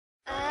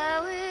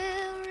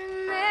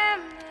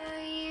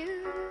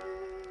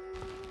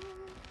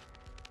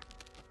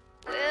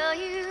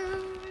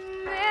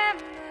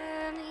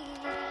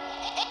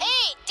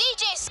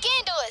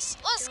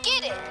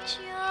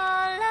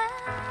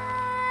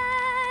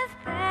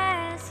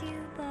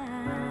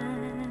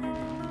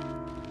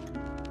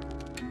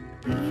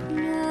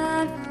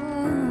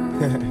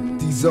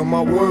These are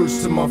my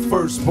words to my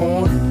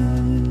firstborn.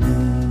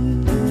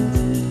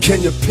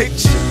 Can you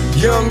picture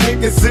young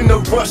niggas in a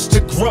rush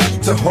to grow,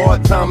 to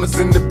hard timers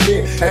in the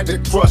pen, had to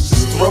crush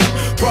his throat?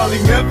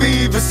 Probably never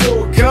even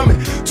saw it coming.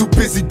 Too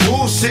busy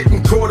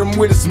bullshitting, caught him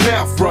with his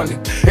mouth running.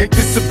 Ain't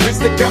this a bitch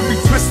that got me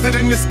twisted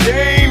in this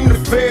game? The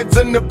feds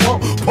and the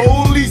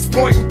police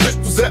pointing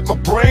pistols at my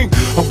brain.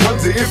 I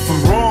wonder if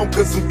I'm wrong,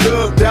 cause I'm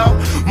thugged out.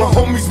 My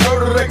homies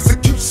murdered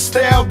execution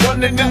style,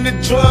 running in the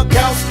drug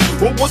house.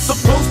 What was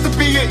supposed to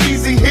be an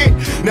easy hit,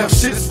 now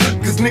shit is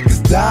lit cause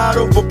niggas died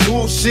over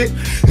bullshit.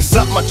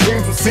 Inside my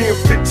dreams I'm seeing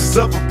pictures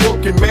of a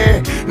broken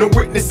man. No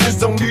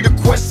witnesses, only the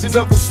questions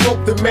of who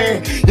smoked the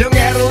man. Young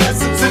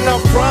adolescents in our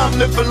prime,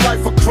 living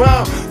life a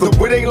crime.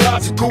 Though it ain't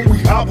logical, we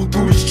hobble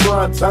through these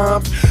trying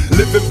times.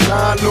 Living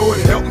blind, Lord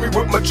help me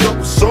with my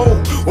troubled soul.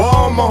 While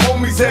all my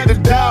homies had to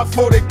die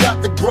before they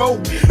got to grow.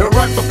 And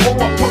right before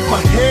I put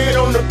my head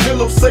on the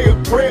pillow, say a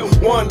prayer.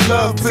 One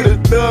love to the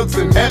thugs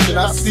in heaven,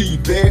 I see you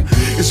there.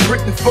 It's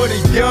written for the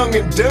young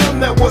and dumb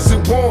that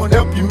wasn't born.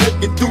 Help you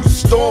make it through the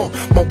storm.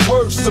 My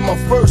words to my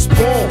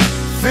firstborn.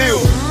 Feel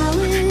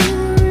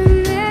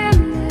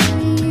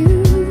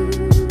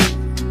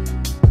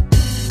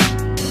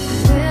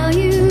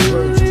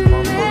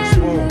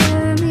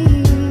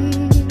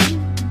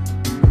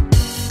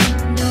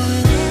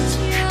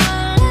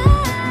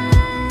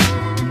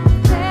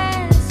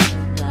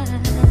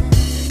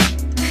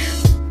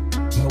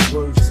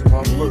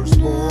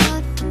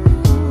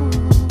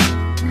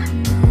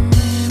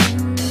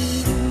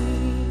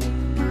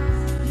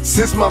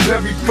since my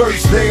very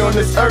first day on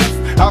this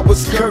earth, I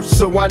was cursed,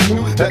 so I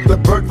knew that the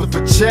birth of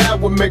a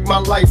child would make my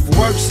life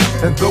worse.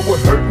 And though it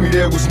hurt me,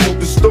 there was no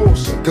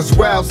distortion, cause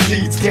wild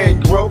seeds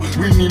can't grow,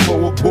 we need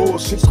more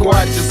abortions.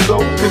 Quiet your soul,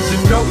 cause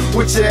you know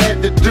what you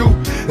had to do.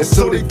 And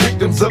so they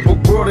victims of a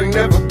world they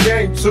never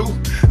came to.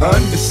 I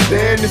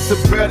understand it's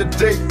a better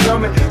day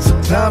coming.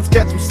 Sometimes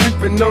catch me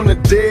sleeping on the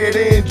dead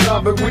end,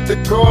 driving with the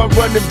car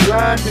running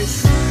blinded.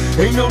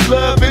 Ain't no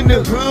love in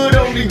the hood,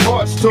 only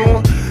hearts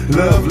torn.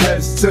 Love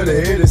letters to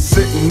the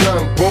innocent and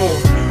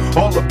unborn.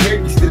 All the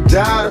babies that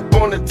died up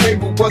on the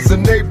table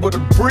wasn't able to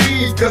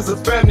breathe, cause the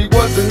family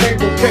wasn't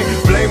able.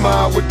 Can't blame her,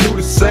 I would do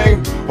the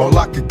same. All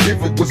I could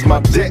give it was my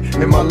debt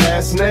and my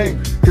last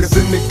name. Cause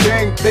in the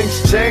game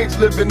things change,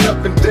 living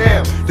up and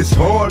down. This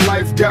hard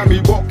life got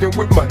me walking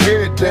with my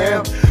head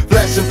down.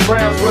 Flashing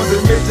frowns, was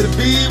it meant to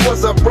be,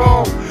 was I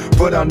wrong?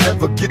 But I'll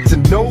never get to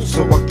know,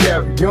 so I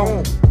carry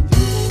on.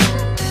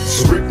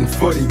 It's written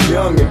for the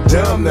young and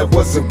dumb that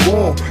wasn't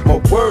born. My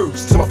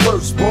words to my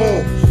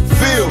firstborn.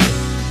 Feel me.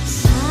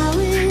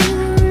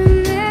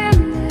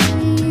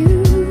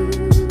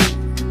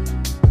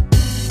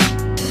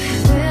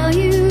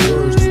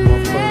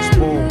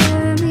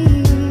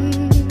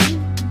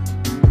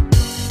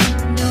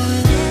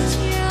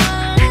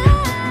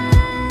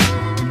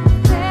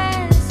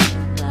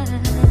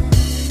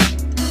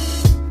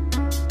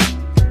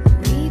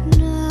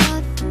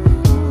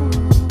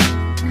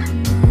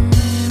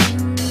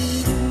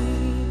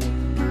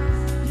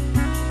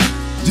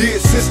 Dear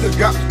sister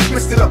got me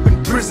twisted up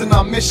in prison,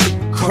 I miss you.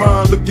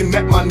 Crying looking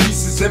at my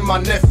nieces and my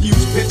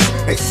nephew's picture.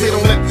 They say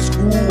don't let this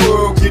cool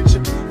world get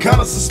you.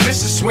 Kinda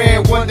suspicious,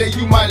 swearing one day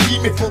you might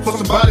leave me for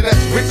somebody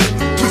that's richer.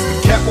 Twist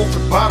the cap off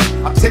the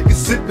bottom, I take a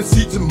sip and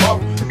see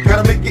tomorrow.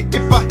 Gotta make it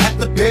if I have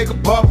to beg a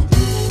bubble.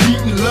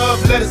 Eating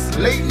love letters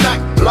late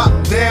night,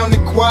 locked down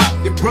and quiet.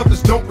 If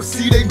brothers don't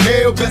receive they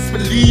mail, best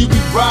believe we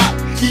ride.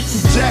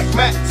 Eating Jack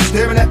Mac,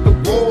 staring at the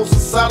walls of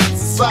silence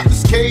inside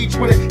this cage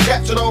where they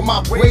captured all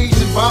my rage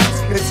and violence.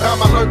 In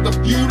time I learned a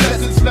few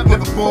lessons,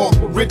 never fall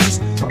for riches.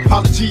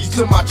 Apologies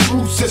to my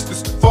true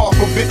sisters, far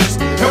from bitches.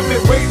 Help me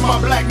raise my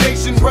black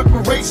nation,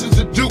 reparations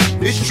are due.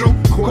 It's true,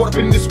 caught up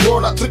in this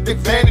world, I took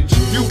advantage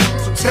of you.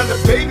 So tell the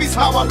babies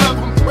how I love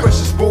them,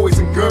 precious boys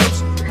and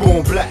girls,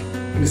 born black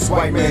in this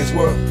white man's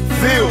world.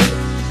 Feel me.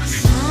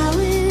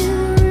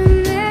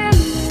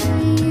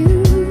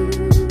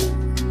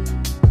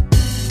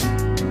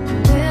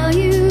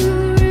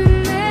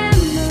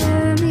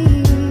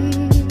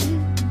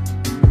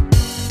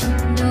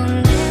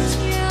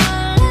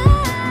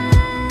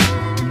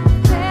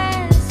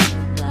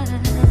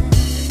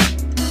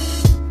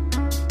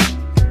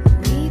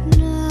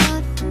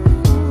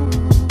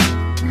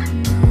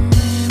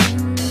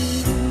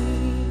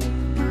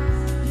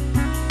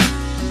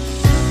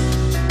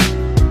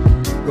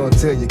 Gonna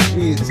tell your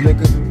kids,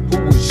 nigga,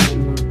 who was you?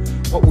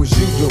 What was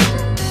you doing?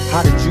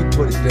 How did you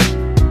put it there?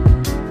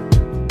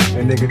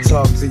 And nigga,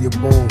 talk to your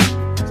boom,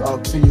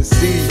 talk to your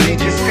seed.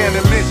 DJ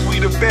Skandalous, we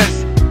the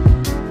best.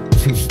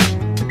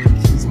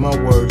 These my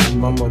words and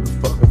my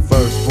motherfucking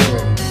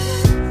firstborn.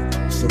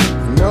 So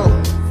you know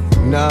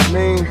what I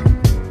mean?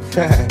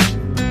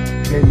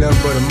 Ain't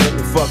nothing but a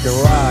motherfucking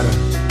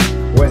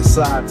rider. West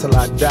side till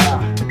I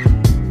die.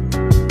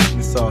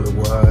 That's all it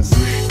was.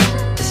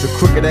 It's a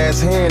crooked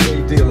ass hand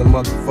they dealing,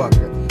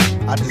 motherfucker.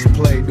 I just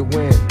played to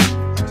win.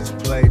 I just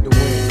played to